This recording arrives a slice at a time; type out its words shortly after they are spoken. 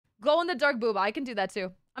Glow in the dark boob. I can do that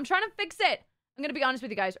too. I'm trying to fix it. I'm gonna be honest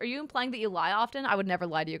with you guys. Are you implying that you lie often? I would never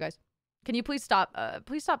lie to you guys. Can you please stop?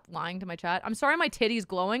 Please stop lying to my chat. I'm sorry my titty's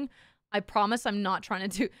glowing. I promise I'm not trying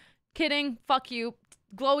to do. Kidding. Fuck you.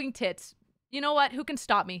 Glowing tits. You know what? Who can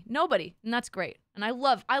stop me? Nobody. And that's great. And I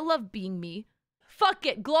love being me. Fuck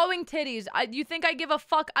it. Glowing titties. You think I give a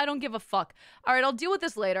fuck? I don't give a fuck. All right, I'll deal with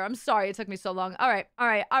this later. I'm sorry it took me so long. All right.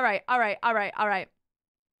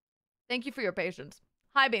 Thank you for your patience.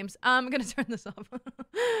 Hi, Beams. I'm gonna turn this off.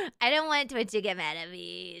 I don't want Twitch to get mad at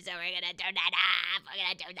me, so we're gonna turn that off. We're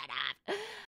gonna turn that off.